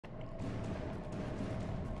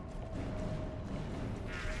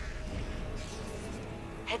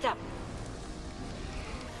Heads up.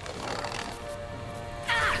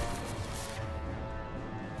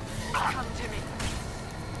 Come to me.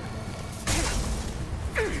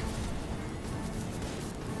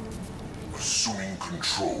 Assuming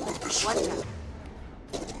control of this What's hole. up?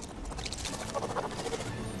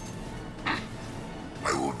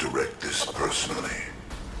 I will direct this personally.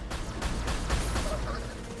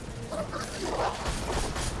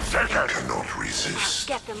 Take it! Cannot resist.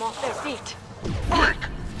 Get them off their feet. Quick!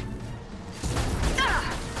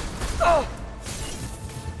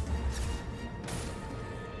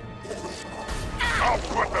 I'll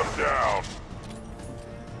put them down!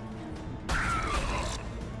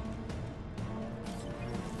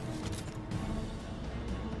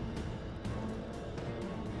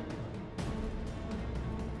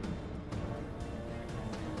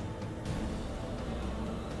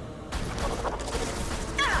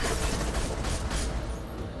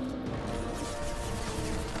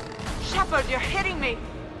 Shepard, you're hitting me.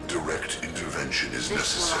 Direct intervention is This will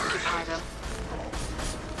necessary. occupy them.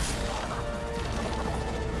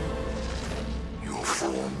 Your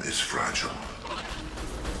form is fragile.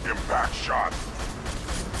 Impact shot.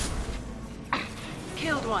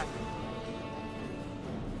 Killed one.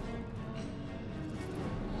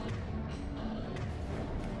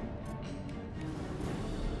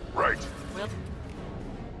 Right.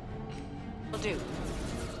 Will do.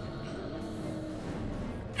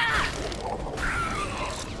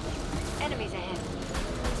 Enemies ahead.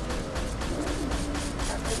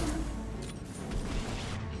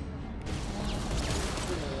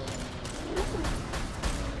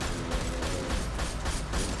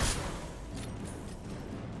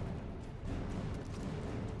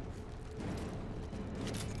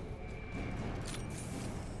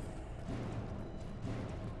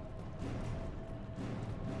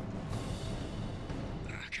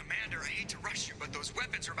 Commander, I hate to rush you, but those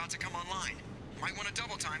weapons are about to come online. Might want to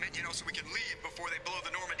double time it, so we can leave before they blow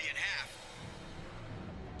the Normandy in half.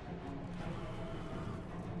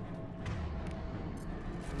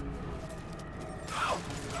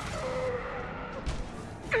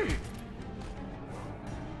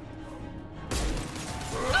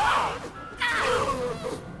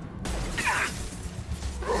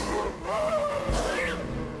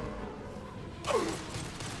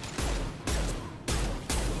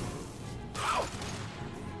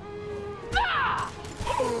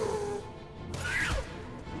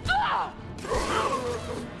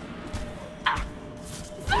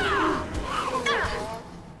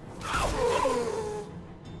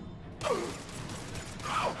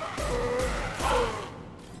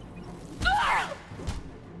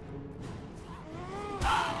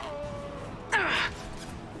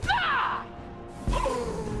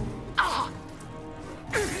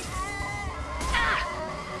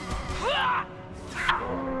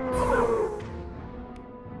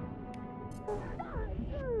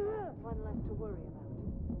 One less to worry about.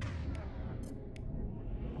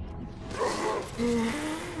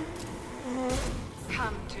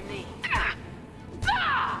 Come to me.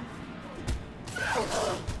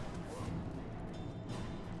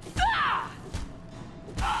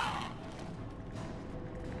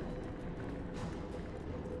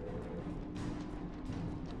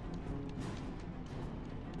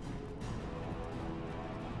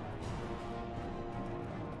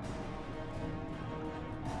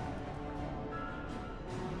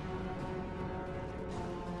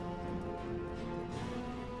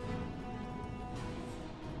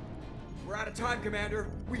 We're out of time, Commander.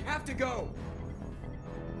 We have to go.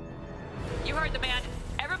 You heard the man.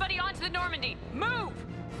 Everybody onto the Normandy. Move!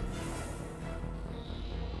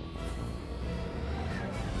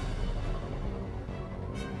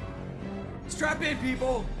 Strap in,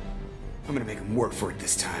 people. I'm gonna make them work for it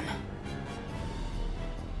this time.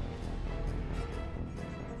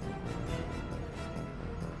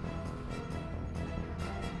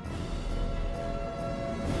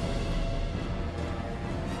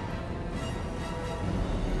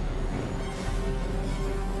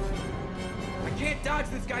 I can't dodge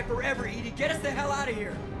this guy forever, Edie. Get us the hell out of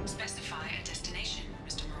here. Specify a destination,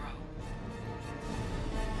 Mr. Moreau.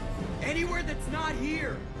 Anywhere that's not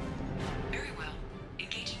here. Very well.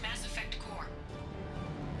 Engaging Mass Effect core.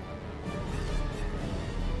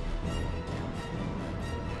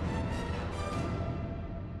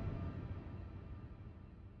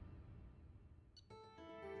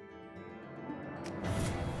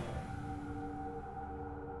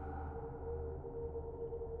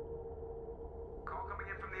 Call coming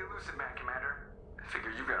in from the Elusive Man, Commander. I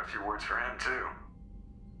figure you got a few words for him, too.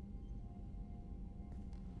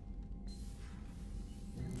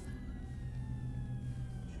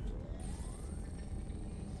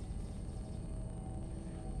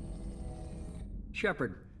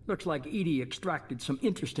 Shepard, looks like EDI extracted some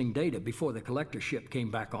interesting data before the Collector ship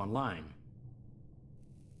came back online.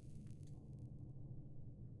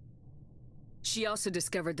 She also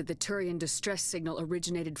discovered that the Turian distress signal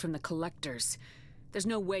originated from the Collectors. There's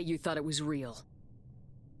no way you thought it was real.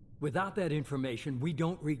 Without that information, we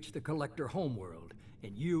don't reach the Collector homeworld,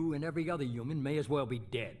 and you and every other human may as well be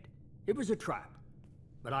dead. It was a trap,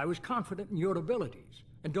 but I was confident in your abilities.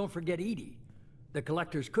 And don't forget EDI. The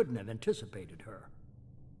Collectors couldn't have anticipated her.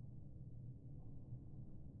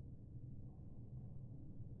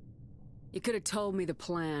 You could have told me the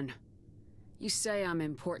plan. You say I'm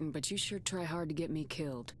important, but you sure try hard to get me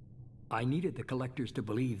killed. I needed the Collectors to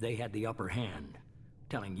believe they had the upper hand.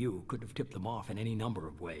 Telling you could have tipped them off in any number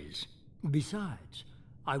of ways. Besides,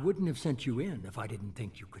 I wouldn't have sent you in if I didn't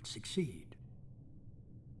think you could succeed.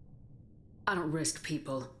 I don't risk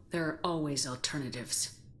people. There are always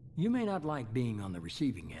alternatives. You may not like being on the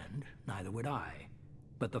receiving end, neither would I.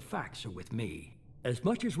 But the facts are with me. As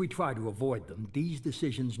much as we try to avoid them, these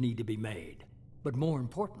decisions need to be made. But more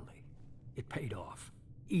importantly, it paid off.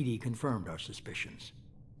 EDI confirmed our suspicions.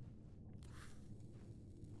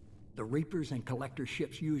 The Reapers and Collector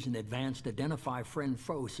ships use an advanced Identify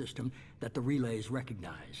Friend-Foe system that the relays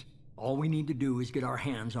recognize. All we need to do is get our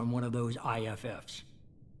hands on one of those IFFs.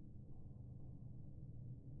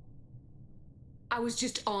 I was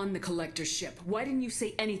just on the Collector ship. Why didn't you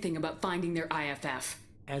say anything about finding their IFF?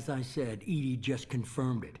 As I said, EDI just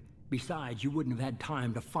confirmed it. Besides, you wouldn't have had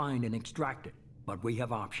time to find and extract it. But we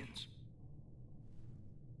have options.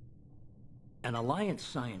 An Alliance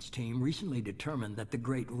science team recently determined that the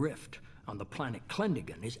Great Rift on the planet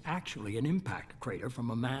Klendagon is actually an impact crater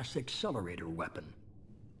from a mass accelerator weapon.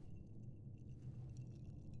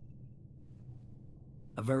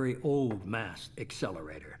 A very old mass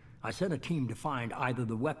accelerator. I sent a team to find either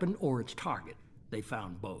the weapon or its target. They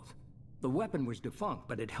found both. The weapon was defunct,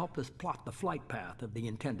 but it helped us plot the flight path of the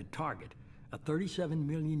intended target, a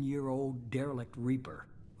 37-million-year-old derelict Reaper.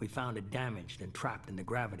 We found it damaged and trapped in the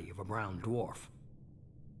gravity of a brown dwarf.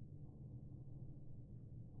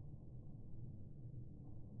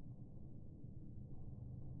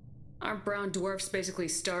 Aren't brown dwarfs basically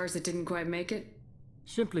stars that didn't quite make it?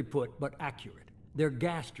 Simply put, but accurate. They're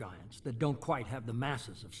gas giants that don't quite have the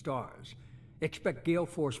masses of stars. Expect gale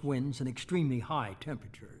force winds and extremely high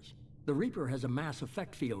temperatures. The Reaper has a mass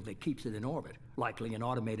effect field that keeps it in orbit, likely an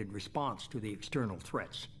automated response to the external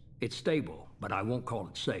threats. It's stable, but I won't call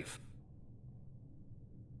it safe.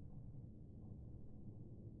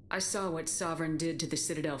 I saw what Sovereign did to the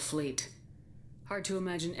Citadel fleet. Hard to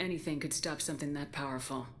imagine anything could stop something that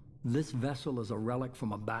powerful. This vessel is a relic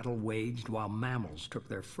from a battle waged while mammals took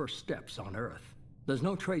their first steps on Earth. There's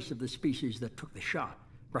no trace of the species that took the shot.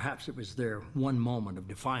 Perhaps it was their one moment of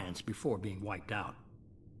defiance before being wiped out.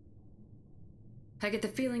 I get the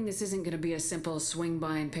feeling this isn't going to be a simple swing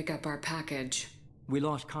by and pick up our package. We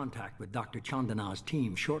lost contact with Dr. Chandana's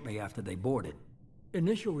team shortly after they boarded.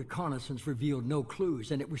 Initial reconnaissance revealed no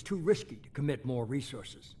clues, and it was too risky to commit more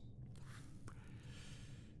resources.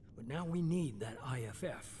 But now we need that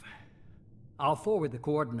IFF. I'll forward the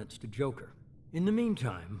coordinates to Joker. In the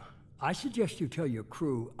meantime, I suggest you tell your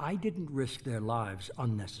crew I didn't risk their lives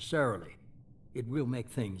unnecessarily. It will make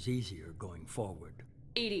things easier going forward.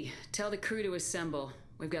 EDI, tell the crew to assemble.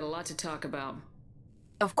 We've got a lot to talk about.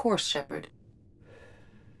 Of course, Shepard.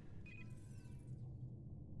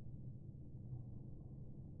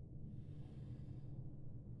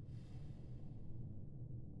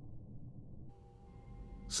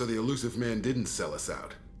 So the elusive man didn't sell us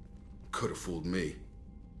out. Could have fooled me.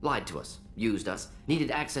 Lied to us, used us, needed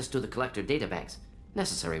access to the Collector databanks.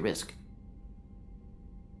 Necessary risk.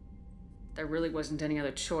 There really wasn't any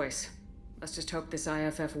other choice. Let's just hope this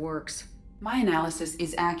IFF works. My analysis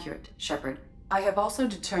is accurate, Shepard. I have also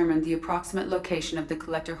determined the approximate location of the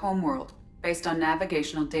Collector homeworld, based on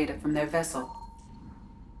navigational data from their vessel.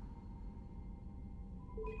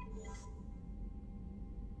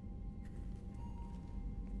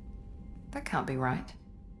 That can't be right.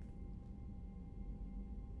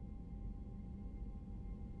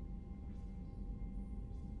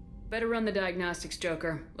 Better run the diagnostics,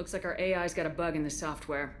 Joker. Looks like our AI's got a bug in the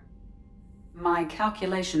software. My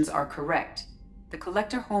calculations are correct. The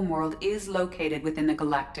Collector homeworld is located within the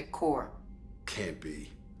galactic core. Can't be.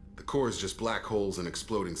 The core is just black holes and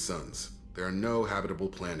exploding suns. There are no habitable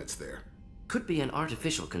planets there. Could be an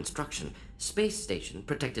artificial construction, space station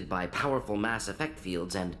protected by powerful mass effect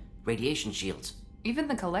fields and radiation shields. Even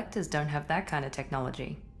the Collectors don't have that kind of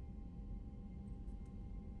technology.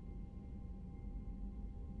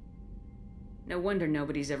 No wonder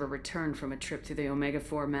nobody's ever returned from a trip through the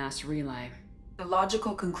Omega-4 mass relay. The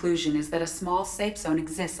logical conclusion is that a small safe zone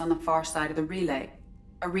exists on the far side of the relay,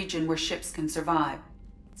 a region where ships can survive.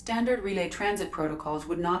 Standard relay transit protocols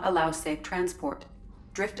would not allow safe transport.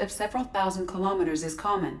 Drift of several thousand kilometers is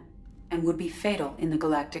common, and would be fatal in the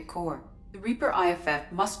galactic core. The Reaper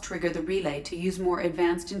IFF must trigger the relay to use more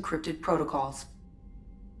advanced encrypted protocols.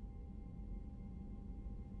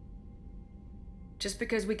 Just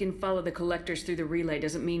because we can follow the collectors through the relay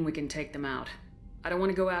doesn't mean we can take them out. I don't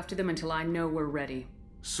want to go after them until I know we're ready.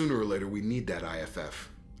 Sooner or later, we need that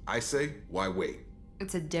IFF. I say, why wait?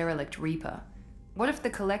 It's a derelict Reaper. What if the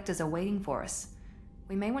collectors are waiting for us?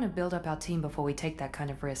 We may want to build up our team before we take that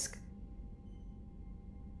kind of risk.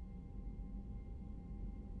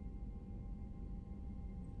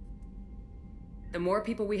 The more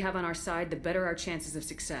people we have on our side, the better our chances of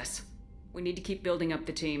success. We need to keep building up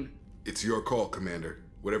the team. It's your call, Commander.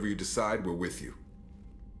 Whatever you decide, we're with you.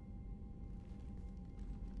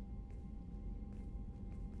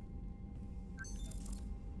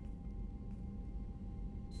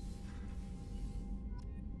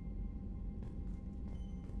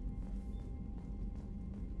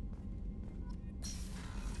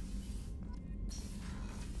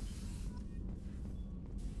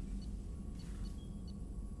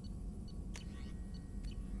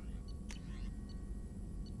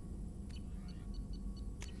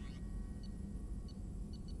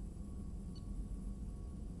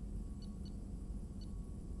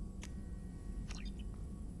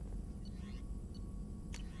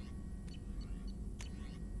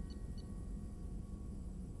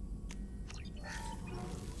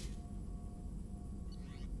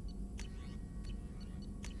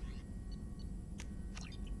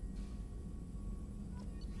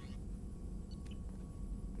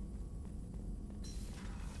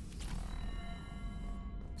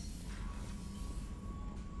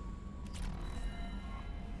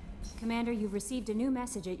 Commander, you've received a new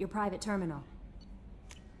message at your private terminal.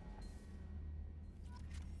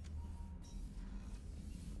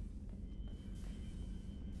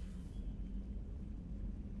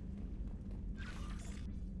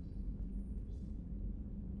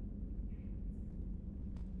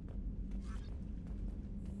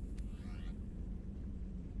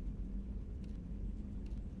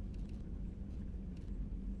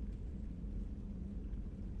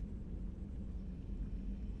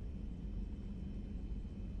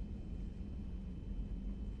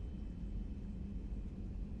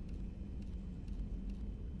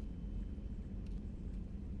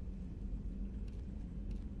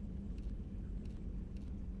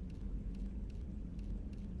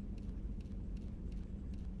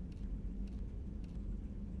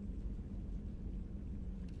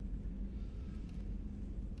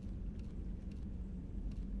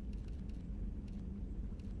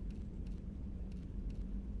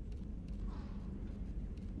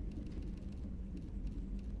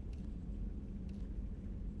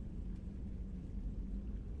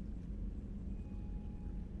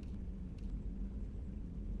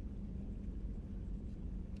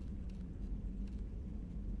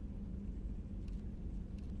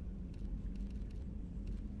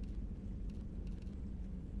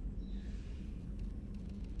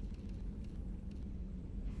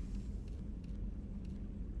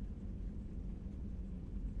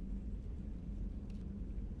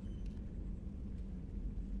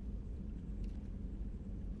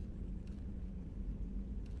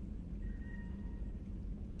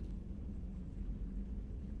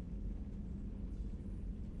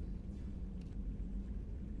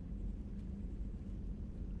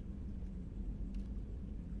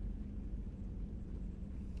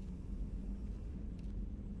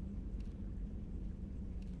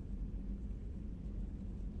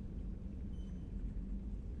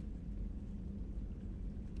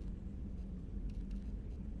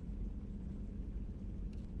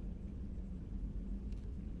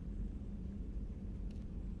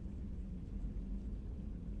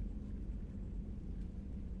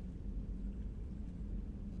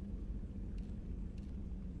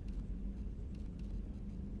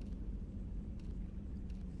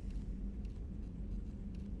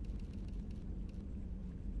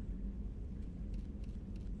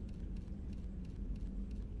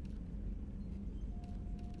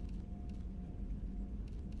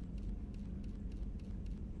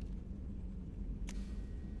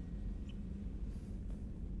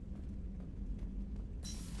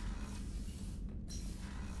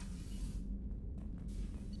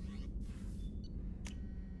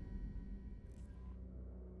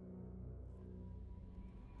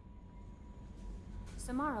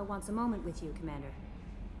 Samara wants a moment with you, Commander.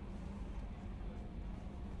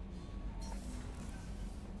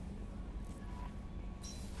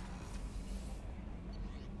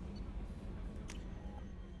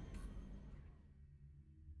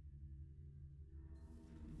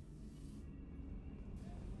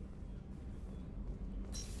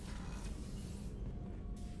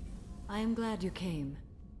 I am glad you came.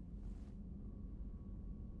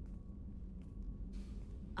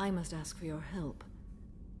 I must ask for your help.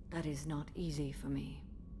 That is not easy for me.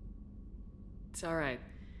 It's alright.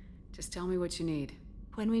 Just tell me what you need.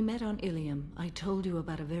 When we met on Ilium, I told you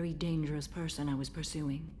about a very dangerous person I was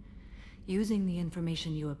pursuing. Using the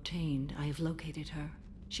information you obtained, I have located her.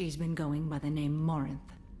 She's been going by the name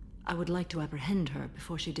Morinth. I would like to apprehend her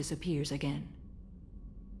before she disappears again.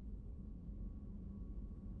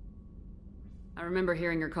 I remember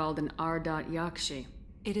hearing her called an Ar.Yakshi.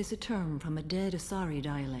 It is a term from a dead Asari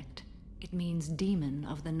dialect. It means demon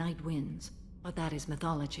of the night winds, but that is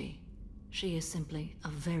mythology. She is simply a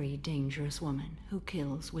very dangerous woman who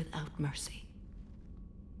kills without mercy.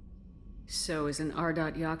 So is an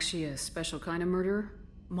Ar.Yakshi a special kind of murderer?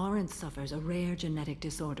 Morinth suffers a rare genetic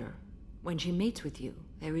disorder. When she mates with you,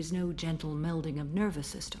 there is no gentle melding of nervous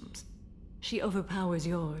systems. She overpowers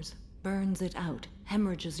yours, burns it out,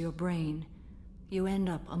 hemorrhages your brain. You end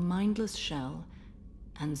up a mindless shell,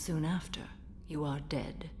 and soon after, you are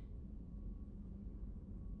dead.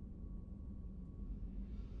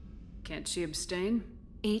 Can't she abstain?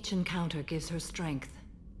 Each encounter gives her strength.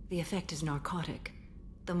 The effect is narcotic.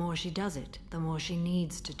 The more she does it, the more she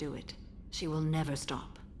needs to do it. She will never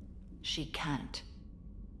stop. She can't.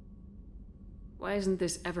 Why isn't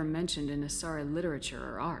this ever mentioned in Asari literature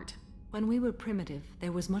or art? When we were primitive,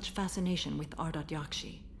 there was much fascination with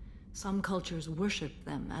Ar.Yakshi. Some cultures worshipped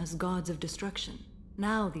them as gods of destruction.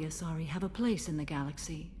 Now the Asari have a place in the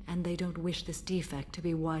galaxy, and they don't wish this defect to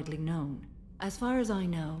be widely known. As far as I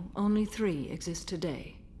know, only 3 exist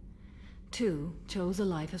today. 2 chose a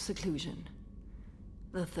life of seclusion.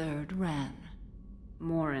 The 3rd ran.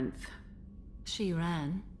 Morinth. She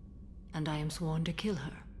ran, and I am sworn to kill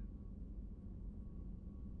her.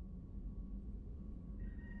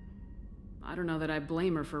 I don't know that I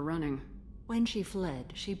blame her for running. When she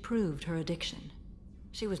fled, she proved her addiction.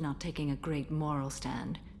 She was not taking a great moral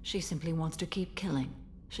stand. She simply wants to keep killing.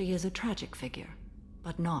 She is a tragic figure,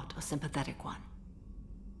 but not a sympathetic one.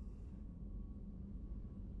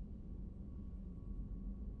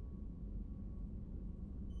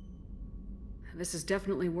 This is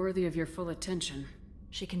definitely worthy of your full attention.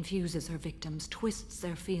 She confuses her victims, twists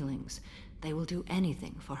their feelings. They will do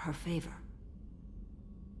anything for her favor.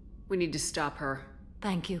 We need to stop her.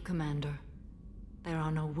 Thank you, Commander. There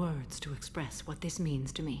are no words to express what this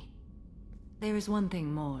means to me. There is one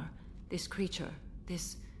thing more. This creature,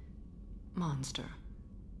 this monster.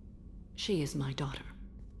 She is my daughter.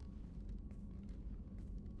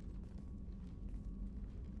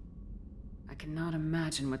 I cannot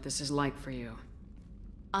imagine what this is like for you.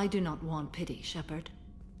 I do not want pity, Shepard.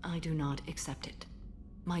 I do not accept it.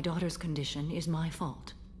 My daughter's condition is my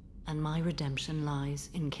fault, and my redemption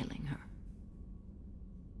lies in killing her.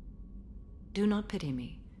 Do not pity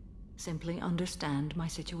me. Simply understand my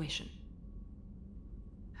situation.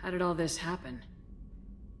 How did all this happen?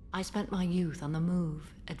 I spent my youth on the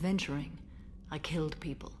move, adventuring. I killed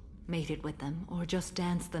people, mated with them, or just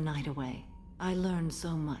danced the night away. I learned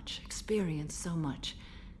so much, experienced so much,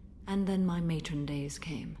 and then my matron days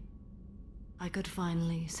came. I could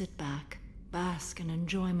finally sit back, bask, and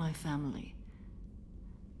enjoy my family.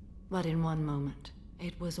 But in one moment,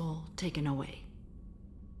 it was all taken away.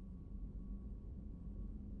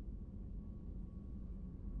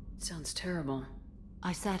 It sounds terrible.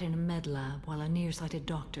 I sat in a med lab while a nearsighted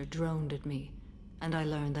doctor droned at me, and I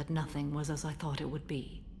learned that nothing was as I thought it would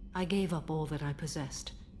be. I gave up all that I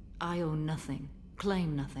possessed. I own nothing,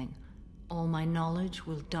 claim nothing. All my knowledge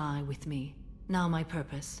will die with me. Now my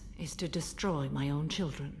purpose is to destroy my own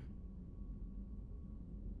children.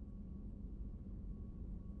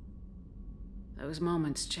 Those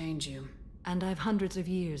moments change you. And I've hundreds of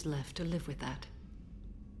years left to live with that.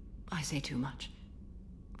 I say too much.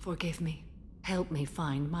 Forgive me. Help me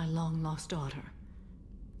find my long-lost daughter.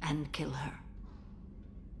 And kill her.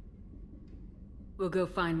 We'll go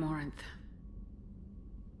find Morinth.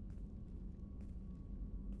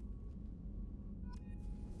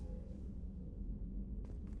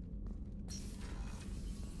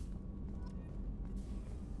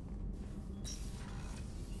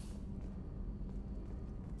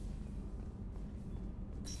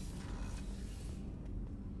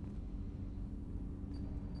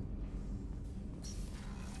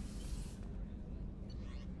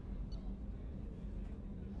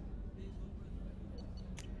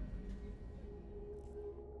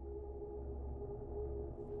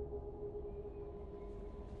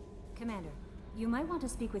 Commander, you might want to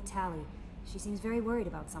speak with Tali. She seems very worried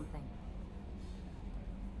about something.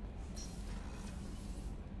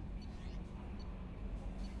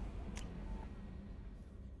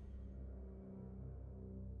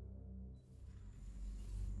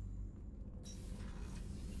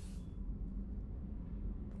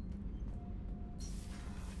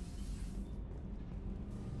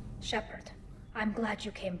 Shepard, I'm glad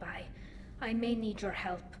you came by. I may need your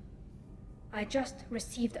help. I just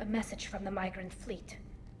received a message from the migrant fleet.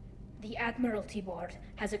 The Admiralty Board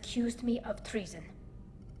has accused me of treason.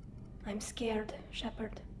 I'm scared,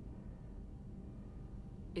 Shepard.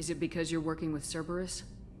 Is it because you're working with Cerberus?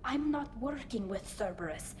 I'm not working with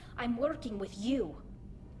Cerberus. I'm working with you.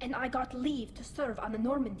 And I got leave to serve on the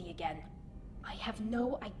Normandy again. I have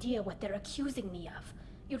no idea what they're accusing me of.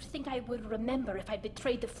 You'd think I would remember if I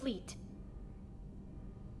betrayed the fleet.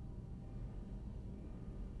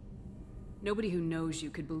 Nobody who knows you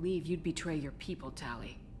could believe you'd betray your people,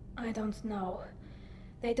 Tali. I don't know.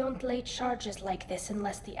 They don't lay charges like this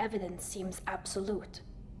unless the evidence seems absolute.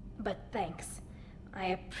 But thanks. I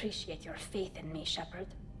appreciate your faith in me, Shepard.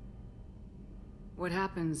 What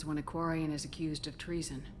happens when a Quarian is accused of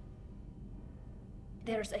treason?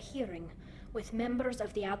 There's a hearing, with members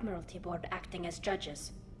of the Admiralty Board acting as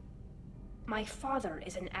judges. My father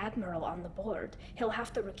is an admiral on the board. He'll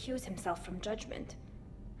have to recuse himself from judgment.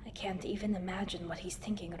 I can't even imagine what he's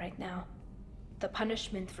thinking right now. The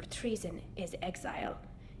punishment for treason is exile.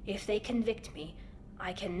 If they convict me,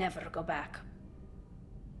 I can never go back.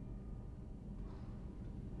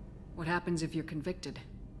 What happens if you're convicted?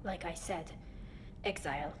 Like I said,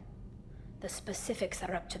 exile. The specifics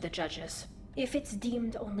are up to the judges. If it's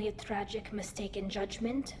deemed only a tragic mistake in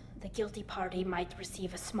judgment, the guilty party might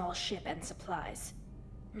receive a small ship and supplies.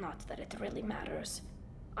 Not that it really matters.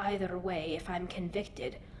 Either way, if I'm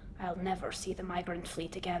convicted, I'll never see the migrant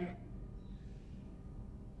fleet again.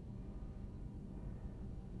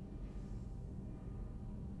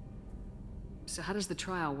 So how does the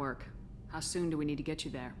trial work? How soon do we need to get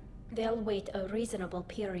you there? They'll wait a reasonable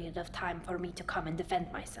period of time for me to come and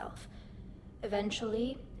defend myself.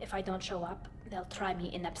 Eventually, if I don't show up, they'll try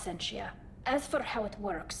me in absentia. As for how it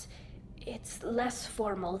works, it's less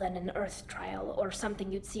formal than an Earth trial or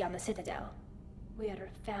something you'd see on the Citadel. We're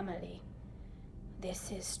family.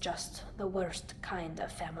 This is just the worst kind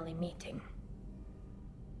of family meeting.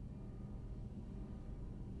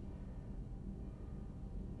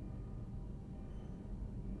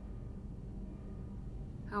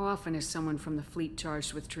 How often is someone from the fleet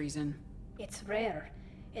charged with treason? It's rare.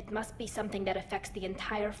 It must be something that affects the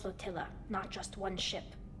entire flotilla, not just one ship.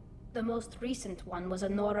 The most recent one was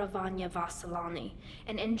Honora Vanya Vassilani,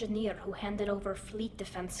 an engineer who handed over fleet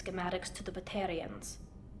defense schematics to the Batarians.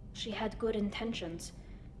 She had good intentions.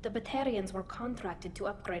 The Batarians were contracted to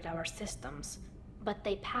upgrade our systems, but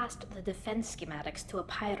they passed the defense schematics to a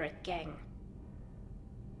pirate gang.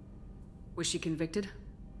 Was she convicted?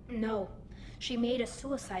 No. She made a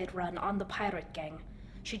suicide run on the pirate gang.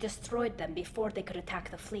 She destroyed them before they could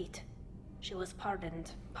attack the fleet. She was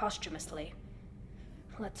pardoned posthumously.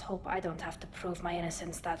 Let's hope I don't have to prove my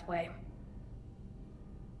innocence that way.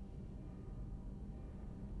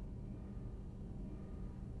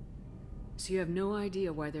 So you have no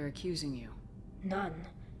idea why they're accusing you? None.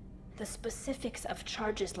 The specifics of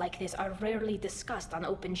charges like this are rarely discussed on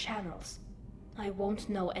open channels. I won't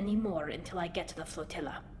know any more until I get to the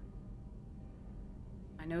flotilla.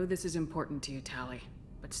 I know this is important to you, Tali,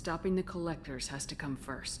 but stopping the Collectors has to come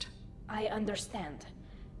first. I understand.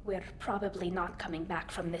 We're probably not coming back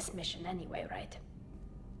from this mission anyway, right?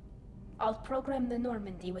 I'll program the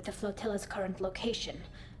Normandy with the flotilla's current location,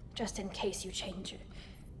 just in case you change it.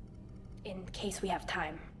 In case we have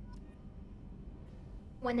time.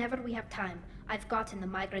 Whenever we have time, I've gotten the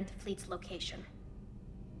migrant fleet's location.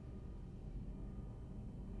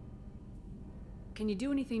 Can you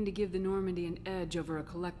do anything to give the Normandy an edge over a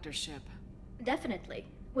Collector ship? Definitely.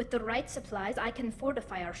 With the right supplies, I can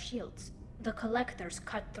fortify our shields. The Collectors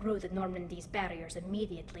cut through the Normandy's barriers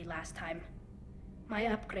immediately last time. My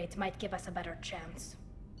upgrades might give us a better chance.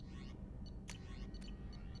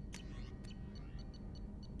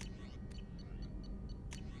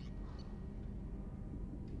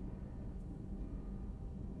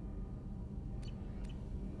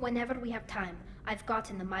 Whenever we have time, I've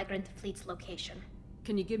gotten the migrant fleet's location.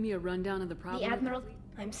 Can you give me a rundown of the problem? The Admiral...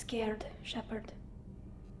 I'm scared, Shepard.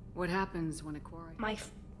 What happens when a quarry...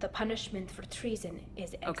 The punishment for treason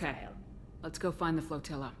is exile. Okay. Let's go find the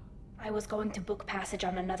flotilla. I was going to book passage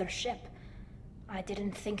on another ship. I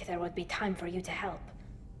didn't think there would be time for you to help.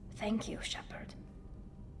 Thank you, Shepard.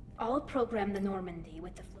 I'll program the Normandy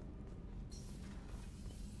with the...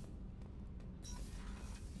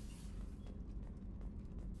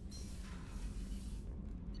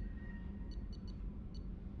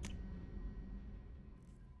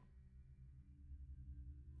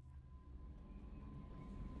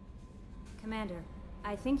 Commander,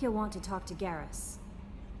 I think you'll want to talk to Garrus.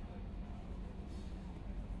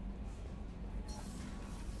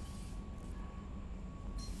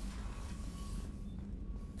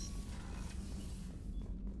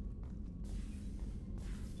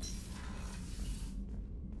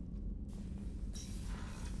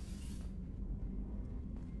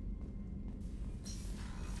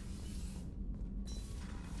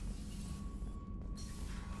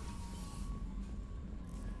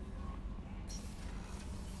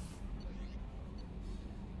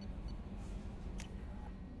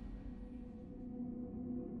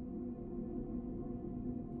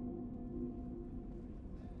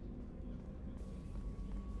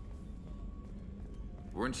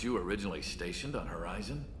 Weren't you originally stationed on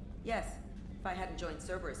Horizon? Yes. If I hadn't joined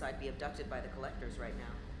Cerberus, I'd be abducted by the Collectors right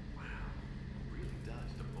now. Wow. Really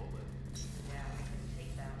dodged a bullet. Yeah, I couldn't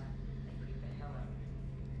take that. They creep the hell out of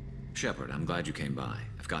me. Shepard, I'm glad you came by.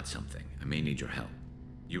 I've got something. I may need your help.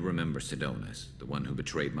 You remember Sidonus, the one who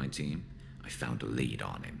betrayed my team? I found a lead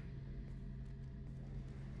on him.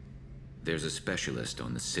 There's a specialist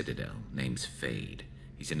on the Citadel, name's Fade.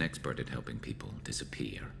 He's an expert at helping people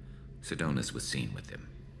disappear. Sidonus was seen with him.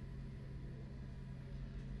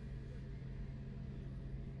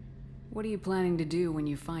 What are you planning to do when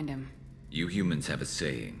you find him? You humans have a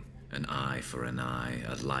saying, an eye for an eye,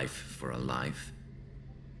 a life for a life.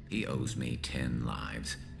 He owes me 10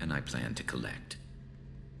 lives, and I plan to collect.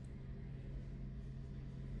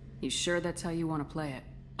 You sure that's how you want to play it?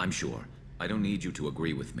 I'm sure. I don't need you to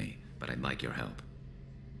agree with me, but I'd like your help.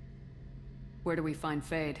 Where do we find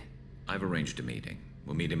Fade? I've arranged a meeting.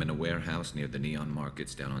 We'll meet him in a warehouse near the Neon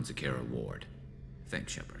Markets down on Zakera Ward.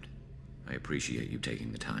 Thanks, Shepard. I appreciate you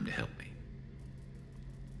taking the time to help me.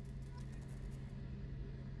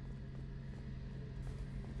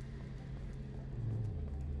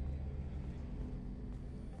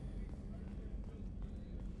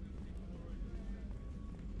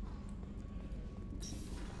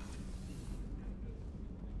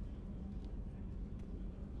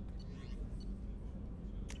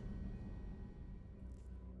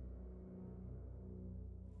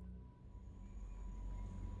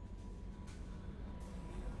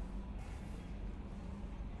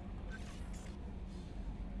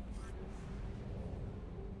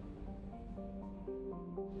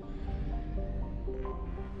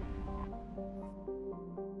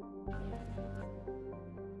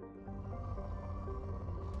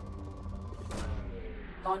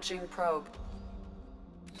 Launching probe.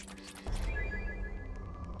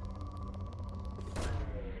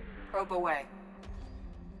 Probe away.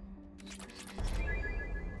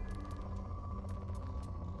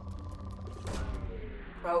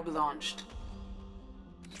 Probe launched.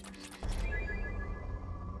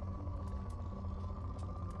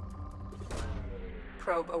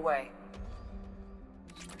 Probe away.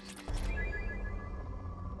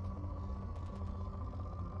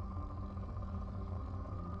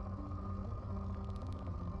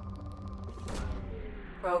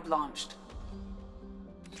 Probe launched.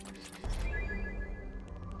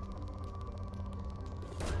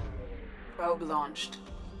 Probe launched.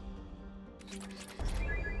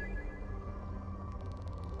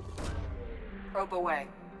 Probe away.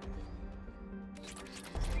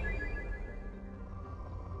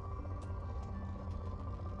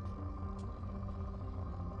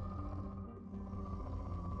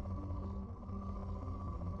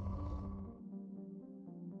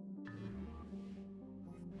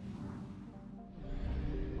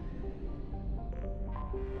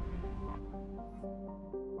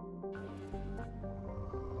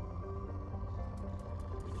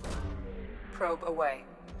 Probe away.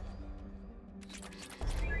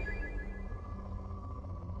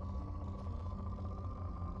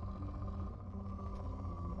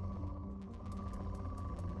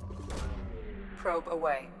 Probe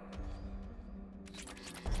away.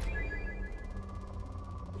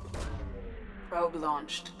 Probe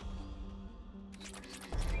launched.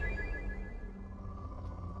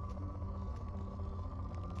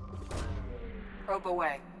 Probe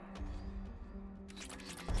away.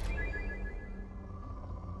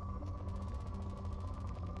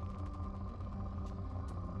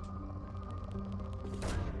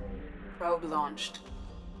 Probe launched.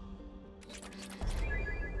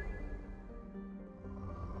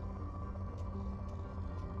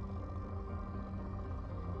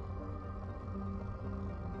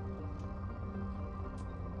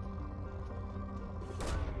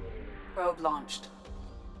 Probe launched.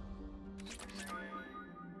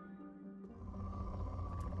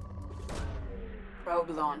 Probe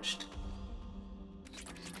launched.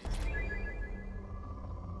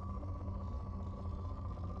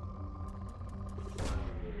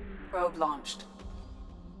 Probe launched.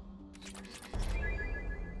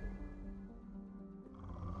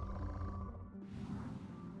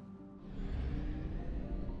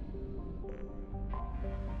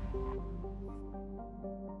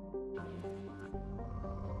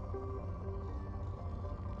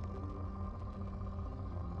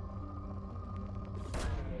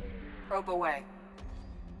 Probe away.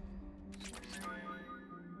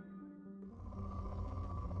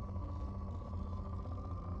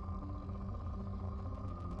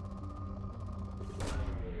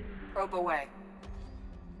 Probe away.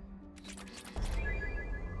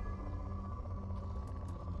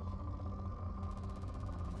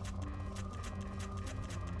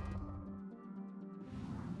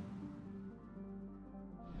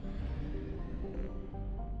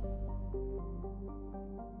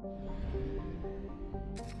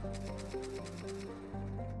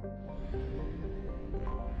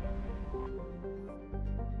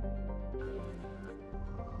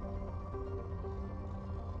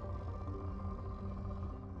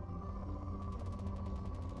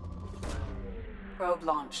 Probe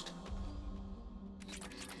launched.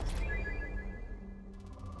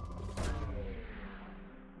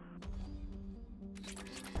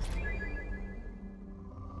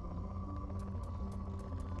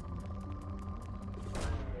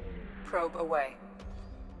 Probe away.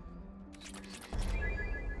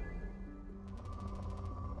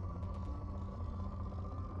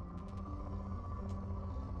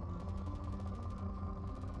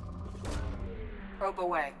 Probe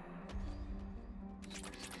away.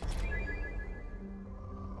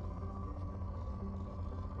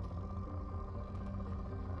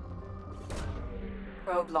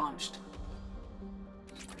 Probe launched.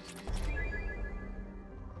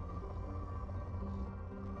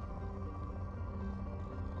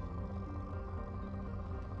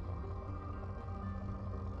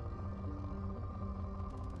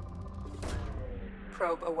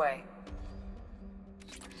 Probe away.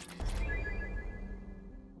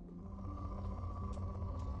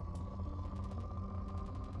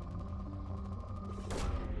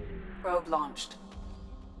 Probe launched.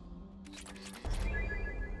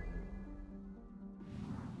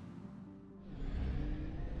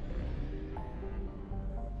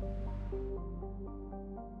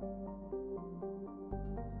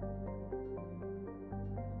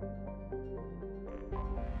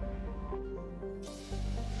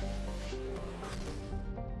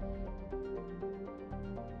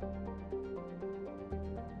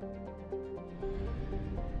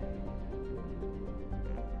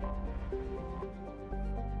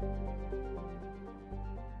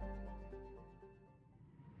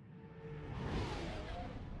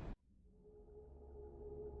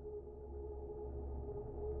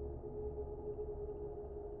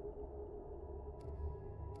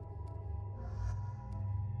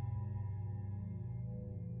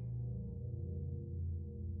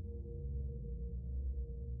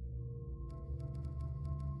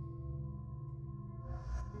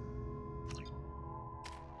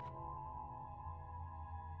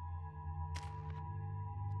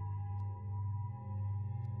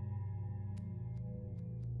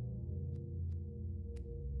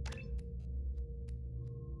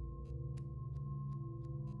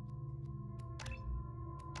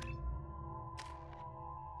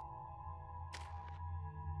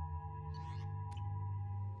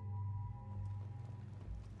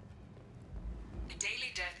 The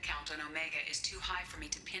daily death count on Omega is too high for me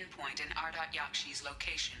to pinpoint an Ardat Yakshi's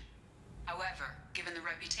location. However, given the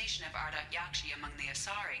reputation of Ardat Yakshi among the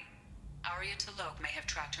Asari, Arya T'Loak may have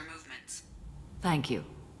tracked her movements. Thank you.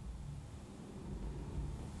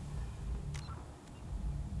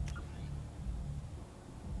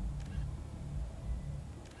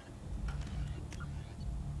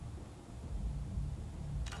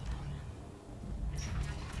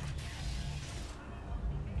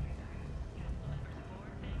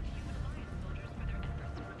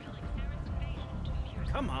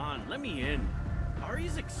 Come on, let me in.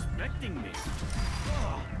 Ari's expecting me.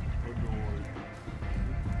 Oh, annoyed.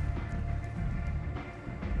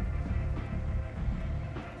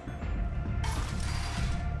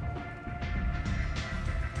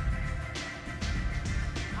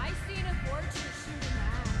 I seen a Vorcha shoot a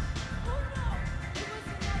man. Oh no! It was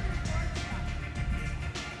another Vorcha.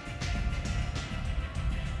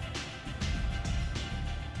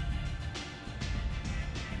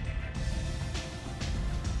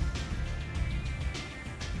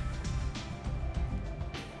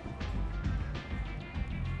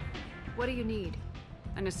 What do you need?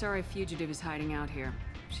 An Asari fugitive is hiding out here.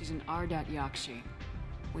 She's an Ardat Yakshi.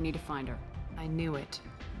 We need to find her. I knew it.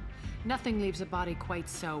 Nothing leaves a body quite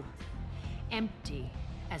so empty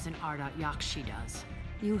as an Ardat Yakshi does.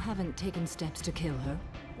 You haven't taken steps to kill her?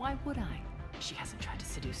 Why would I? She hasn't tried to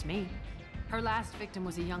seduce me. Her last victim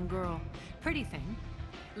was a young girl. Pretty thing.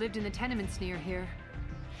 Lived in the tenements near here.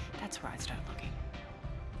 That's where I'd start looking.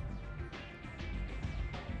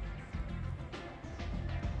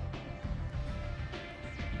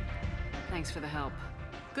 Thanks for the help.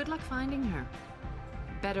 Good luck finding her.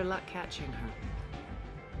 Better luck catching her.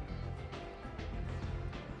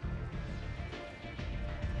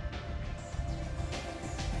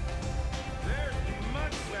 There's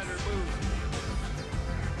much better booze.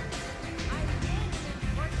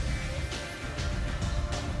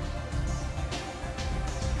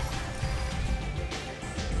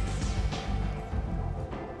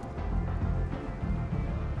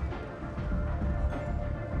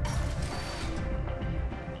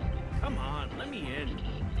 me in.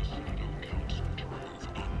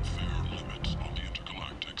 Limits on the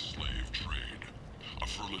intergalactic slave trade. A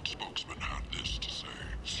Furlit spokesman had this to say.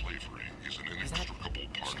 Slavery is an inextricable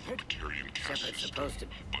part of the Batarian caste system.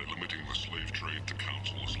 By limiting the slave trade, the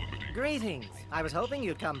Council is limiting... Greetings. I was hoping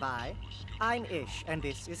you'd come by. I'm Ish, and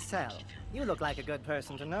this is Cell. You look like a good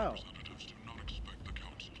person to know.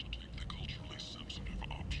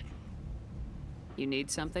 You need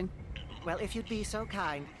something? Well, if you'd be so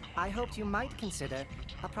kind, I hoped you might consider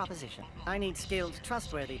a proposition. I need skilled,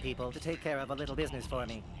 trustworthy people to take care of a little business for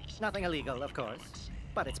me. Nothing illegal, of course,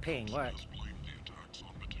 but it's paying work.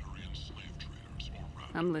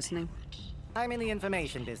 I'm listening. I'm in the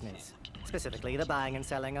information business, specifically the buying and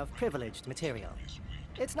selling of privileged material.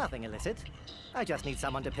 It's nothing illicit. I just need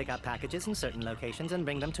someone to pick up packages in certain locations and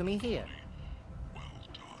bring them to me here.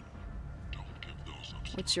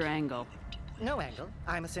 What's your angle? No angle.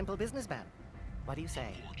 I'm a simple businessman. What do you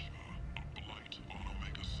say?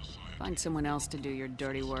 Find someone else to do your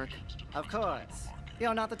dirty work. Of course.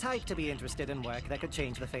 You're not the type to be interested in work that could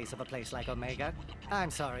change the face of a place like Omega. I'm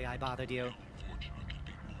sorry I bothered you.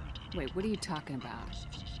 Wait, what are you talking about?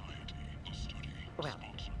 Well,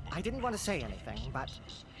 I didn't want to say anything, but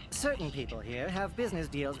certain people here have business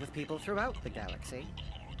deals with people throughout the galaxy.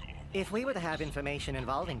 If we were to have information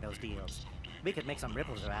involving those deals, we could make some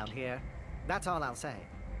ripples around here. That's all I'll say.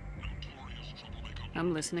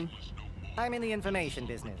 I'm listening. I'm in the information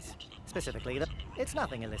business. Specifically, it's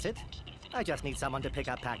nothing illicit. I just need someone to pick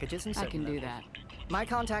up packages and I can do that. My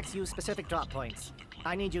contacts use specific drop points.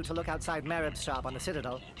 I need you to look outside Merib's shop on the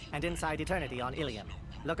Citadel and inside Eternity on Ilium.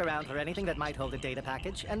 Look around for anything that might hold a data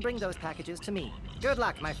package and bring those packages to me. Good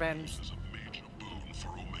luck, my friends. For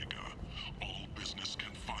Omega, all business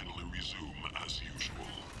can finally resume as usual.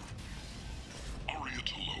 Aria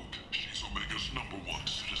T'Loak, she's Omega's #1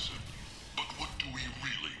 citizen. But what do we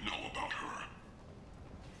really know about her?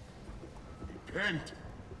 Repent.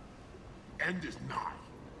 End is nigh.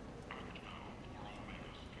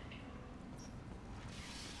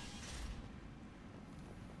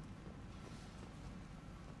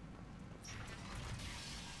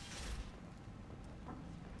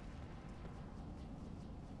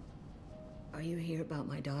 Are you here about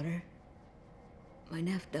my daughter? My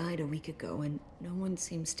nephew died a week ago and no one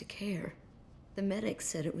seems to care. The medics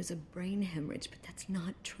said it was a brain hemorrhage, but that's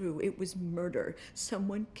not true. It was murder.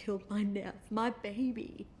 Someone killed my nephew, my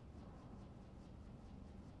baby.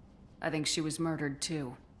 I think she was murdered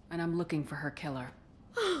too, and I'm looking for her killer.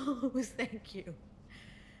 Oh, thank you.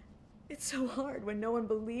 It's so hard when no one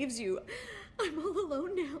believes you. I'm all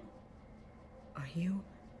alone now. Are you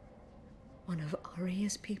one of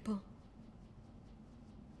Aria's people?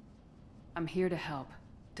 I'm here to help.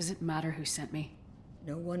 Does it matter who sent me?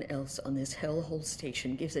 No one else on this hellhole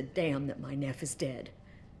station gives a damn that my nephew is dead.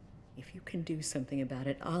 If you can do something about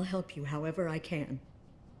it, I'll help you however I can.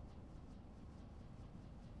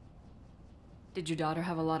 Did your daughter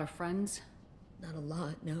have a lot of friends? Not a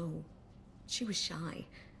lot, no. She was shy.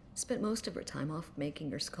 Spent most of her time off making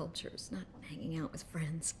her sculptures, not hanging out with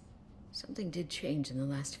friends. Something did change in the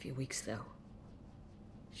last few weeks, though.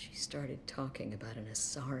 She started talking about an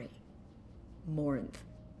Asari. Morinth.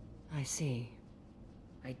 I see.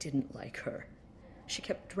 I didn't like her. She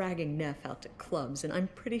kept dragging Neff out to clubs, and I'm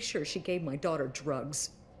pretty sure she gave my daughter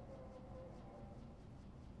drugs.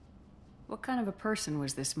 What kind of a person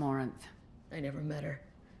was this Morinth? I never met her.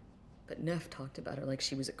 But Neff talked about her like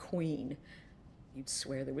she was a queen. You'd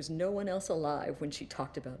swear there was no one else alive when she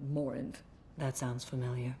talked about Morinth. That sounds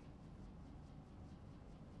familiar.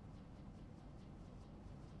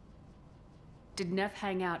 Did Neff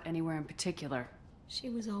hang out anywhere in particular? She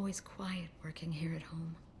was always quiet working here at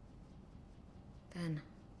home. Then,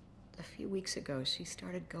 a few weeks ago, she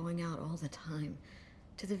started going out all the time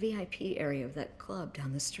to the VIP area of that club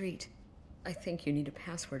down the street. I think you need a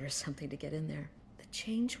password or something to get in there. The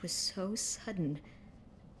change was so sudden.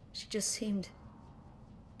 She just seemed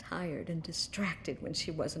tired and distracted when she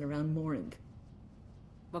wasn't around Morinth.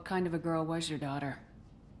 What kind of a girl was your daughter?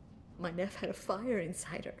 My nephew had a fire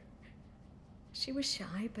inside her. She was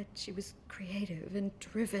shy, but she was creative and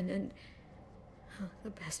driven and the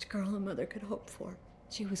best girl a mother could hope for.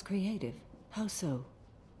 She was creative. How so?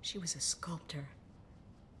 She was a sculptor.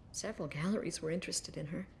 Several galleries were interested in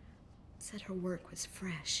her. Said her work was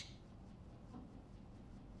fresh.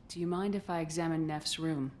 Do you mind if I examine Neff's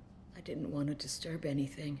room? I didn't want to disturb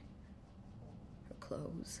anything. Her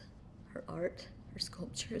clothes, her art, her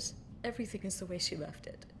sculptures, everything is the way she left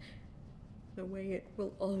it. The way it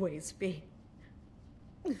will always be.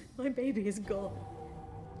 My baby is gone.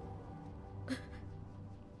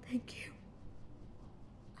 Thank you.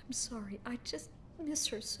 I'm sorry. I just miss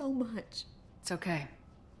her so much. It's okay.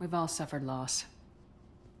 We've all suffered loss.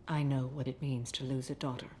 I know what it means to lose a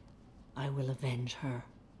daughter. I will avenge her.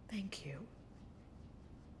 Thank you.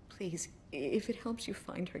 Please, if it helps you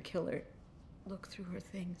find her killer, look through her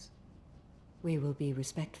things. We will be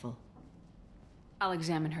respectful. I'll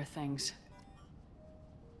examine her things.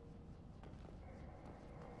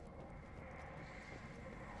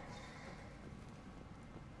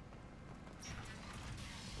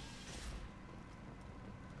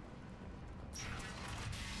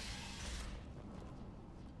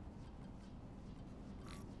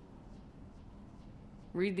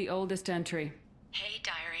 Read the oldest entry. Hey,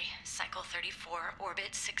 Diary. Cycle 34,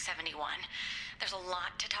 Orbit 671. There's a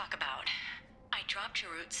lot to talk about. I dropped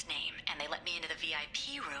Jarut's name, and they let me into the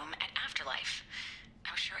VIP room at Afterlife.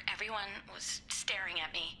 I was sure everyone was staring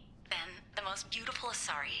at me. Then, the most beautiful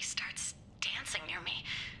Asari starts dancing near me.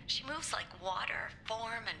 She moves like water,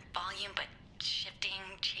 form and volume, but shifting,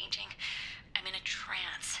 changing. I'm in a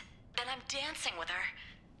trance. Then I'm dancing with her.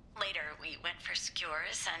 Later, we went for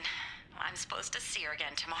skewers, and I'm supposed to see her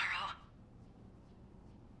again tomorrow.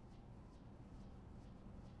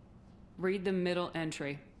 Read the middle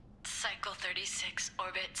entry. Cycle 36,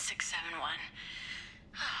 Orbit 671.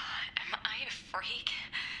 Am I a freak?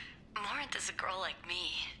 Morinth is a girl like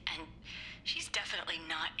me, and she's definitely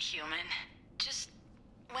not human. Just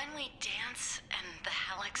when we dance and the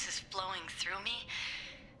Helix is flowing through me,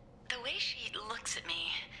 the way she looks at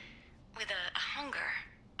me with a hunger,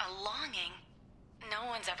 a longing, no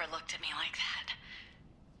one's ever looked at me like that.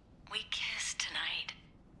 We kissed tonight.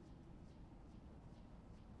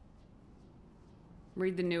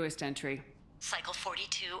 Read the newest entry. Cycle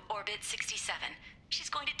 42, Orbit 67. She's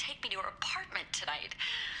going to take me to her apartment tonight.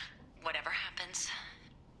 Whatever happens,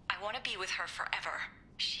 I want to be with her forever.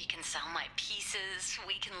 She can sell my pieces.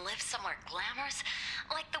 We can live somewhere glamorous,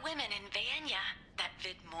 like the women in Vanya that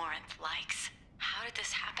Vid Morinth likes. How did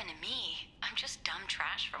this happen to me? I'm just dumb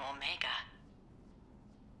trash from Omega.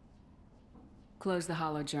 Close the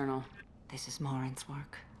hollow journal. This is Morinth's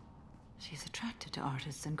work. She's attracted to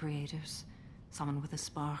artists and creators. Someone with a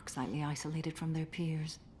spark, slightly isolated from their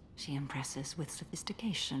peers. She impresses with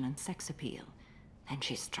sophistication and sex appeal. Then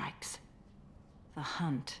she strikes. The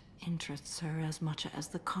hunt interests her as much as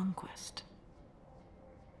the conquest.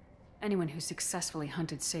 Anyone who successfully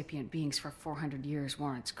hunted sapient beings for 400 years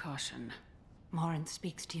warrants caution. Morinth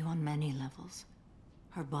speaks to you on many levels.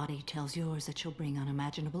 Her body tells yours that she'll bring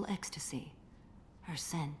unimaginable ecstasy. Her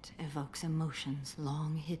scent evokes emotions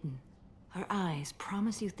long hidden. Her eyes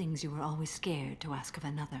promise you things you were always scared to ask of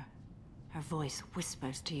another. Her voice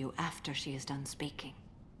whispers to you after she is done speaking.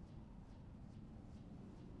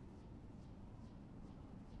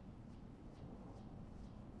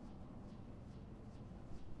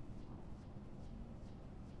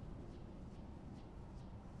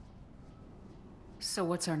 So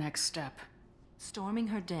what's our next step? Storming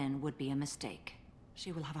her den would be a mistake.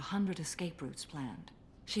 She will have 100 escape routes planned.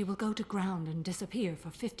 She will go to ground and disappear for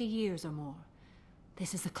 50 years or more.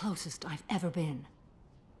 This is the closest I've ever been.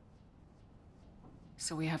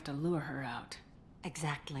 So we have to lure her out.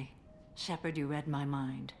 Exactly. Shepard, you read my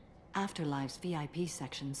mind. Afterlife's VIP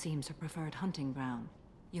section seems her preferred hunting ground.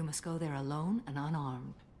 You must go there alone and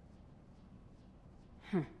unarmed.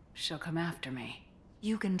 She'll come after me.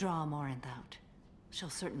 You can draw Morinth out. She'll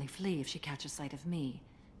certainly flee if she catches sight of me,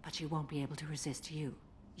 but she won't be able to resist you.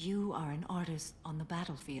 You are an artist on the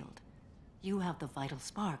battlefield. You have the vital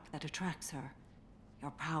spark that attracts her.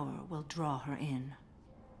 Your power will draw her in.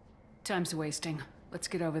 Time's wasting. Let's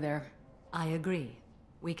get over there. I agree.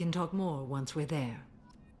 We can talk more once we're there.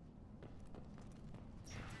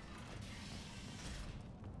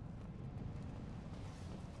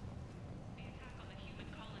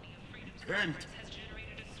 End.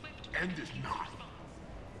 End is not.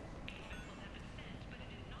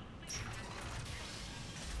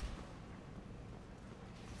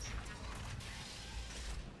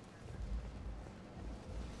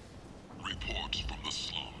 Reports from the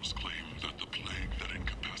slums claim that the plague that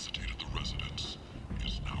incapacitated the residents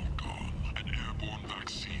is now gone. An airborne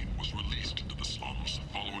vaccine was released into the slums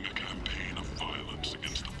following a campaign of violence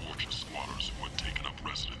against the Fortress squatters who had taken up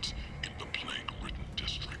residence in the plague-ridden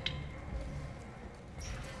district.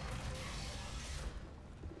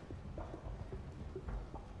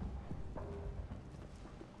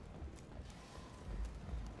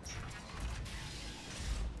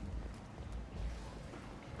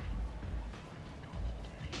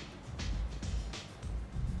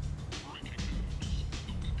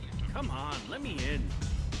 Come on, let me in.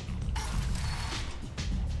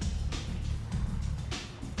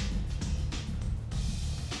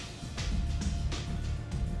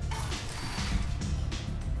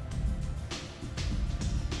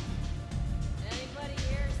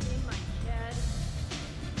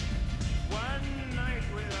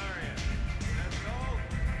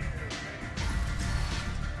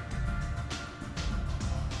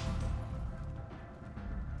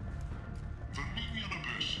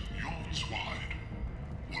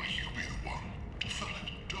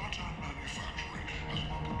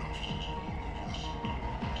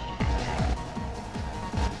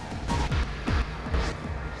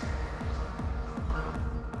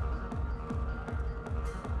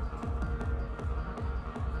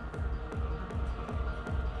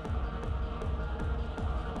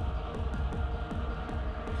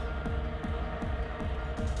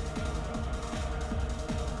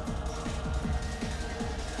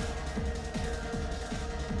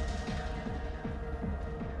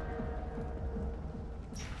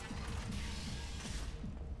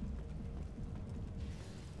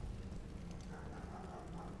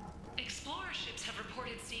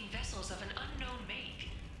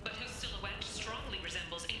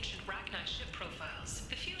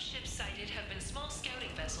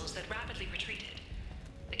 rebels that rapidly retreated.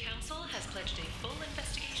 The Council has pledged a full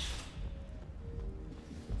investigation.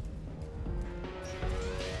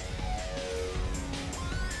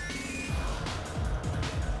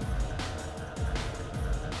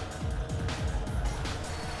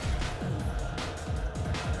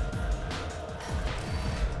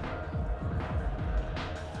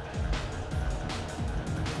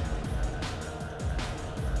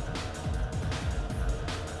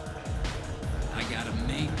 I got a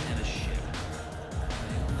mate and a ship.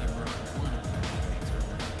 They only brought one of them with me to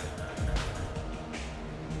Omega.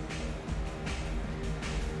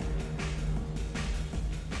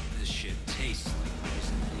 This shit tastes like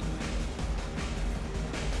poison anyway.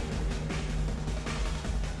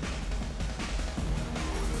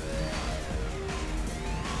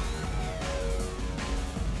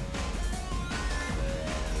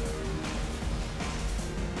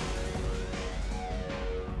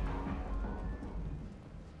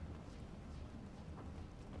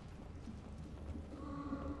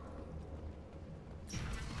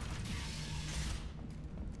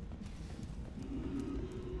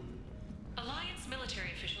 Alliance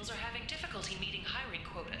military officials are having difficulty meeting hiring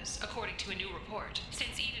quotas, according to a new report.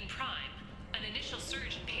 Since Eden Prime, an initial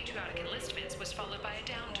surge in patriotic enlistments was followed by a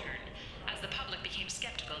downturn, as the public became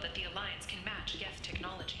skeptical that the Alliance can match Geth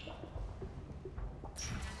technology.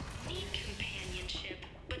 Need companionship,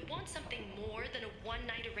 but want something more than a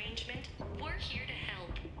one-night arrangement? We're here to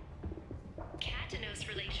help. Katanos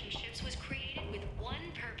Relationships was created with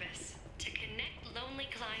one purpose: to connect lonely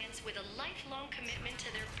clients with a lifelong commitment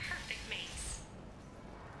to their perfect mates.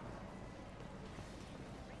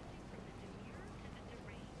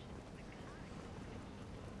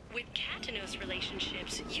 With Katanos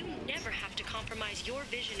Relationships, you never have to compromise your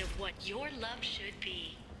vision of what your love should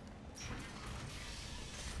be.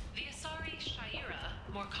 The Asari Shaira,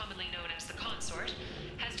 more commonly known as the Consort,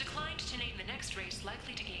 has declined to name the next race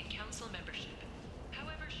likely to gain council membership.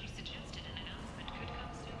 However, she suggested an announcement could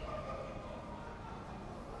come soon.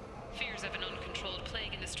 Fears of an uncontrolled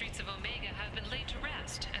plague in the streets of Omega have been laid to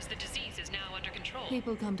rest, as the disease is now under control.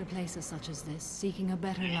 People come to places such as this seeking a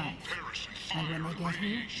better life. And when they get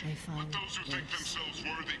here, they find this.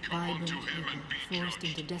 Vibrant people forced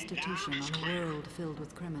into destitution on a world filled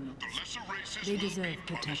with criminals. They deserve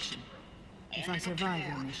protection. If I survive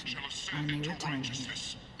your mission, I may return here.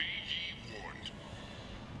 Be ye warned.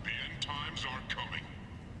 The end times are coming,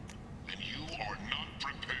 and you are not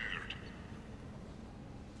prepared.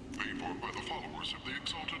 Paid for by the followers of the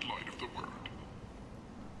exalted light of the word.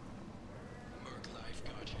 Merc life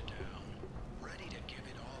got you down. Ready to give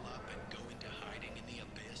it all up and go into hiding in the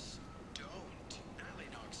abyss? Don't.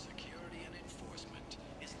 Alinox Security and Enforcement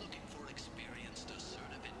is looking for experienced,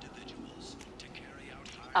 assertive individuals to carry out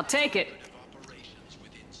I'll take it. operations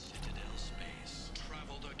within Citadel space.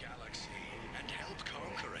 Travel the galaxy and help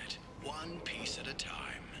conquer it, one piece at a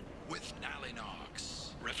time. With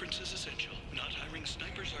Nalinox. Reference is essential. Not hiring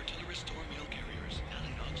snipers, artillerists, or mail carriers.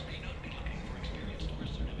 Nalinox may not be looking for experienced or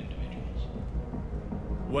assertive individuals.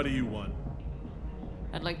 What do you want?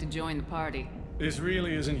 I'd like to join the party. This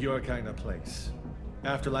really isn't your kind of place.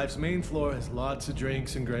 Afterlife's main floor has lots of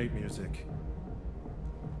drinks and great music.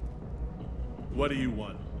 What do you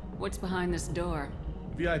want? What's behind this door?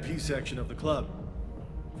 VIP section of the club.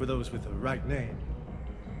 For those with the right name.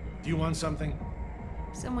 Do you want something?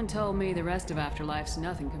 Someone told me the rest of Afterlife's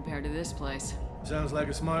nothing compared to this place. Sounds like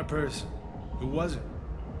a smart person. Who was it?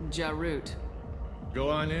 Jarut. Go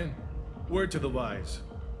on in. Word to the wise.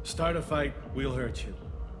 Start a fight, we'll hurt you.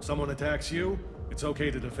 Someone attacks you, it's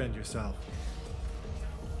okay to defend yourself.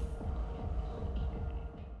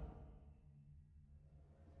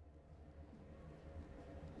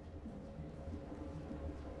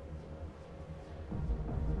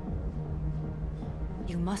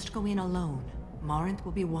 You must go in alone. Morinth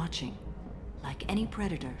will be watching. Like any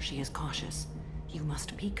predator, she is cautious. You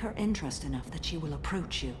must pique her interest enough that she will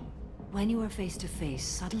approach you. When you are face to face,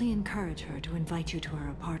 subtly encourage her to invite you to her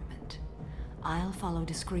apartment. I'll follow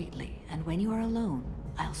discreetly, and when you are alone,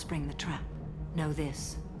 I'll spring the trap. Know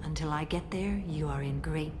this, until I get there, you are in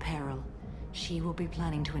great peril. She will be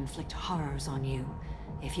planning to inflict horrors on you.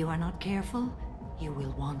 If you are not careful, you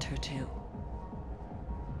will want her to.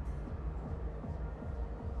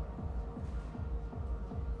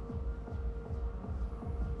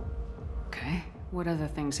 Okay. What other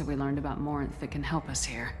things have we learned about Morinth that can help us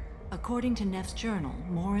here? According to Neff's journal,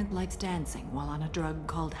 Morinth likes dancing while on a drug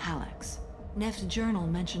called Halax. Neff's journal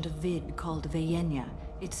mentioned a vid called Veyenya.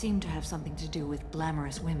 It seemed to have something to do with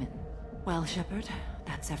glamorous women. Well, Shepard,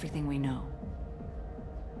 that's everything we know.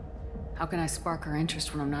 How can I spark her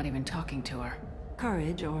interest when I'm not even talking to her?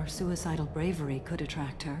 Courage or suicidal bravery could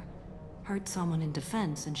attract her. Hurt someone in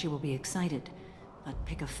defense and she will be excited, but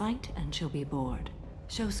pick a fight and she'll be bored.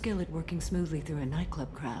 Show skill at working smoothly through a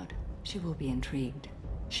nightclub crowd. She will be intrigued.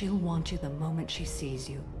 She'll want you the moment she sees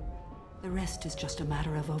you. The rest is just a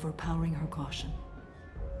matter of overpowering her caution.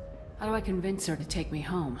 How do I convince her to take me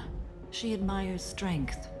home? She admires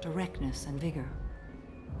strength, directness, and vigor.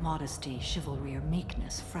 Modesty, chivalry, or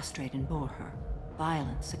meekness frustrate and bore her.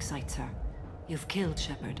 Violence excites her. You've killed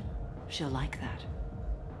Shepard. She'll like that.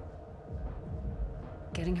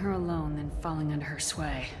 Getting her alone, then falling under her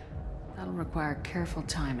sway. That'll require careful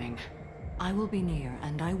timing. I will be near,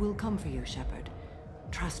 and I will come for you, Shepard.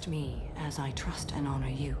 Trust me, as I trust and honor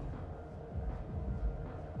you.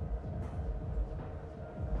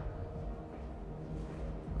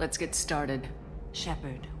 Let's get started.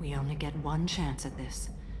 Shepard, we only get one chance at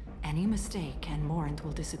this. Any mistake and Morant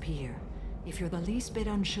will disappear. If you're the least bit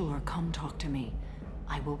unsure, come talk to me.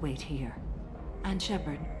 I will wait here. And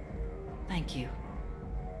Shepard, thank you.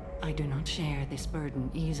 I do not share this burden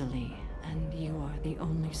easily, and you are the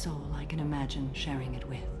only soul I can imagine sharing it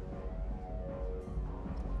with.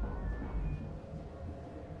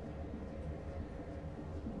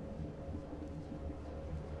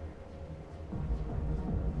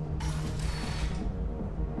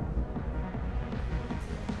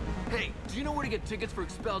 Hey, do you know where to get tickets for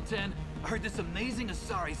Expel 10? I heard this amazing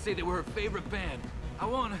Asari say they were her favorite band.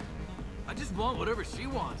 I just want whatever she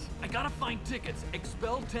wants. I gotta find tickets.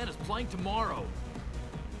 Expel 10 is playing tomorrow.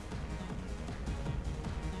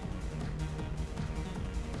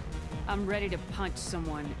 I'm ready to punch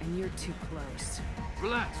someone, and you're too close.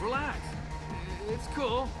 Relax, relax. It's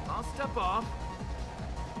cool. I'll step off.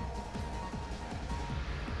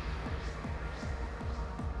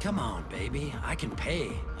 Come on, baby. I can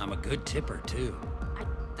pay. I'm a good tipper, too.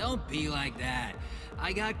 Don't be like that.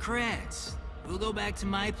 I got creds. We'll go back to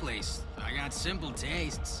my place. I got simple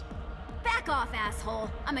tastes. Back off, asshole.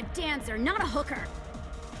 I'm a dancer, not a hooker.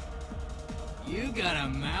 You got a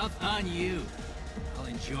mouth on you. I'll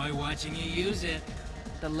enjoy watching you use it.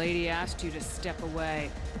 The lady asked you to step away.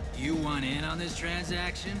 You want in on this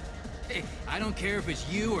transaction? Hey, I don't care if it's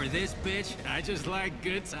you or this bitch. I just like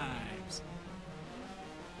good times.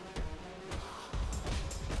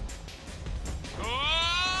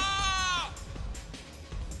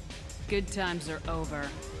 Good times are over.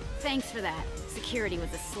 Thanks for that. Security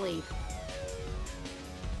was asleep.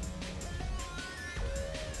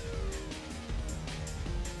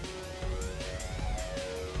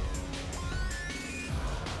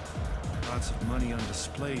 Lots of money on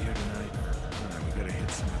display here tonight. We gotta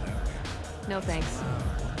hit some of that. No thanks.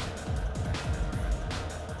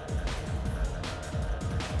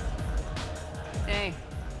 Hey.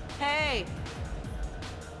 Hey!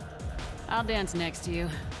 I'll dance next to you.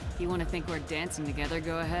 If you want to think we're dancing together,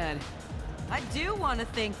 go ahead. I do want to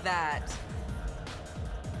think that.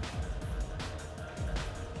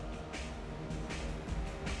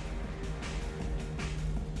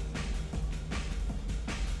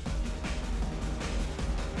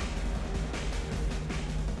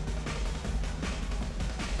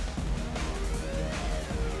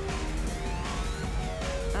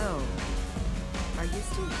 Oh. Are you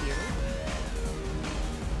still here?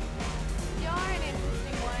 You're an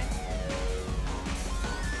interesting one.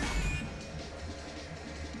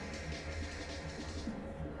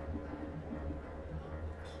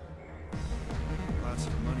 Lots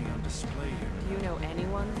of money on display here. Do you know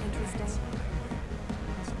anyone interesting?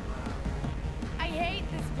 I hate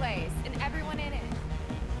this place and everyone in it.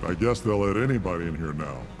 I guess they'll let anybody in here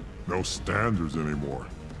now. No standards anymore.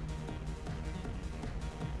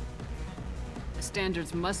 The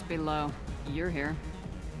standards must be low. You're here.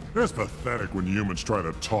 It's pathetic when humans try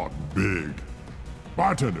to talk big.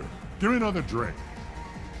 Bartender, give me another drink.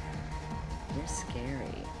 You're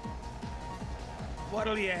scary.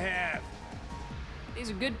 What'll you have? These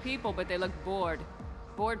are good people, but they look bored.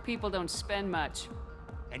 Bored people don't spend much.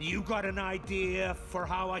 And you got an idea for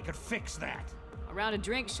how I could fix that? A round of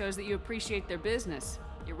drinks shows that you appreciate their business.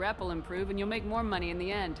 Your rep will improve and you'll make more money in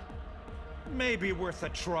the end. Maybe worth a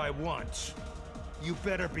try once. You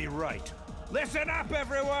better be right. Listen up,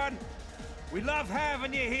 everyone! We love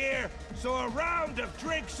having you here, so a round of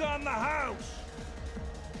drinks on the house!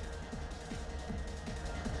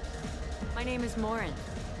 My name is Morin.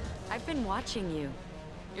 I've been watching you.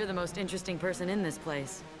 You're the most interesting person in this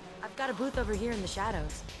place. I've got a booth over here in the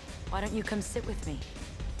shadows. Why don't you come sit with me?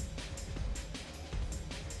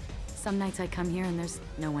 Some nights I come here and there's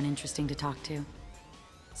no one interesting to talk to.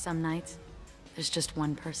 Some nights, there's just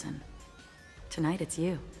one person. Tonight it's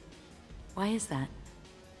you. Why is that?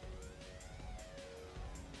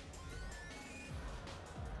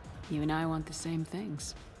 You and I want the same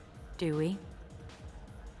things. Do we?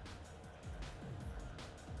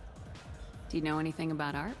 Do you know anything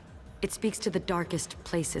about art? It speaks to the darkest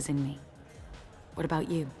places in me. What about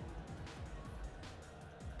you?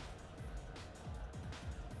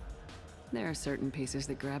 There are certain pieces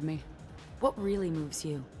that grab me. What really moves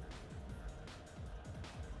you?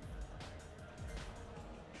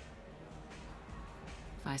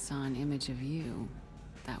 If I saw an image of you,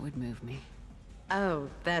 that would move me. Oh,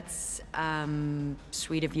 that's,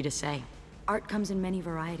 sweet of you to say. Art comes in many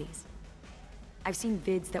varieties. I've seen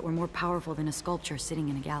vids that were more powerful than a sculpture sitting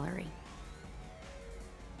in a gallery.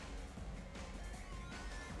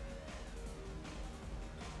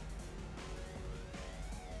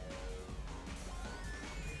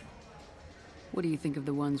 What do you think of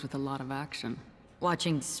the ones with a lot of action?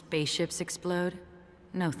 Watching spaceships explode?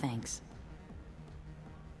 No thanks.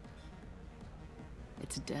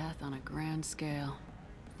 It's death on a grand scale.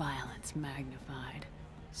 Violence magnified.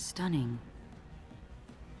 Stunning.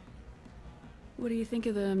 What do you think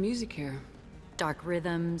of the music here? Dark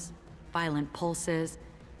rhythms, violent pulses.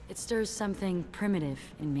 It stirs something primitive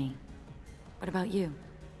in me. What about you?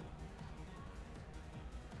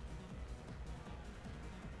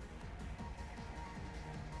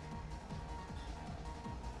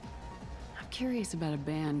 I'm curious about a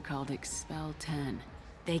band called Expel 10.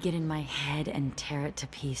 They get in my head and tear it to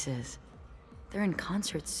pieces. They're in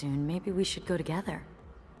concert soon. Maybe we should go together.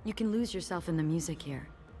 You can lose yourself in the music here.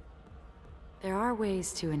 There are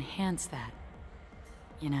ways to enhance that,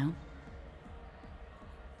 you know?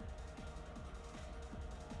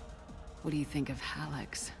 What do you think of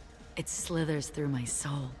Hallex? It slithers through my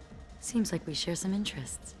soul. Seems like we share some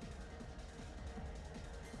interests.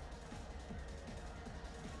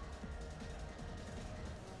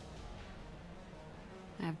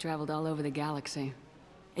 I've traveled all over the galaxy.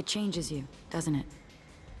 It changes you, doesn't it?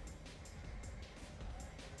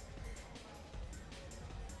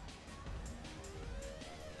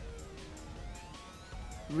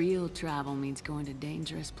 Real travel means going to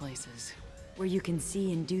dangerous places. Where you can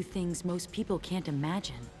see and do things most people can't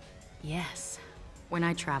imagine. Yes. When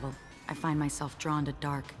I travel, I find myself drawn to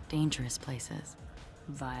dark, dangerous places.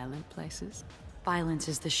 Violent places? Violence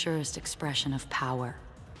is the surest expression of power.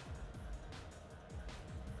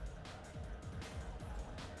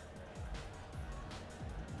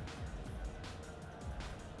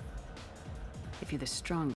 If you're the strong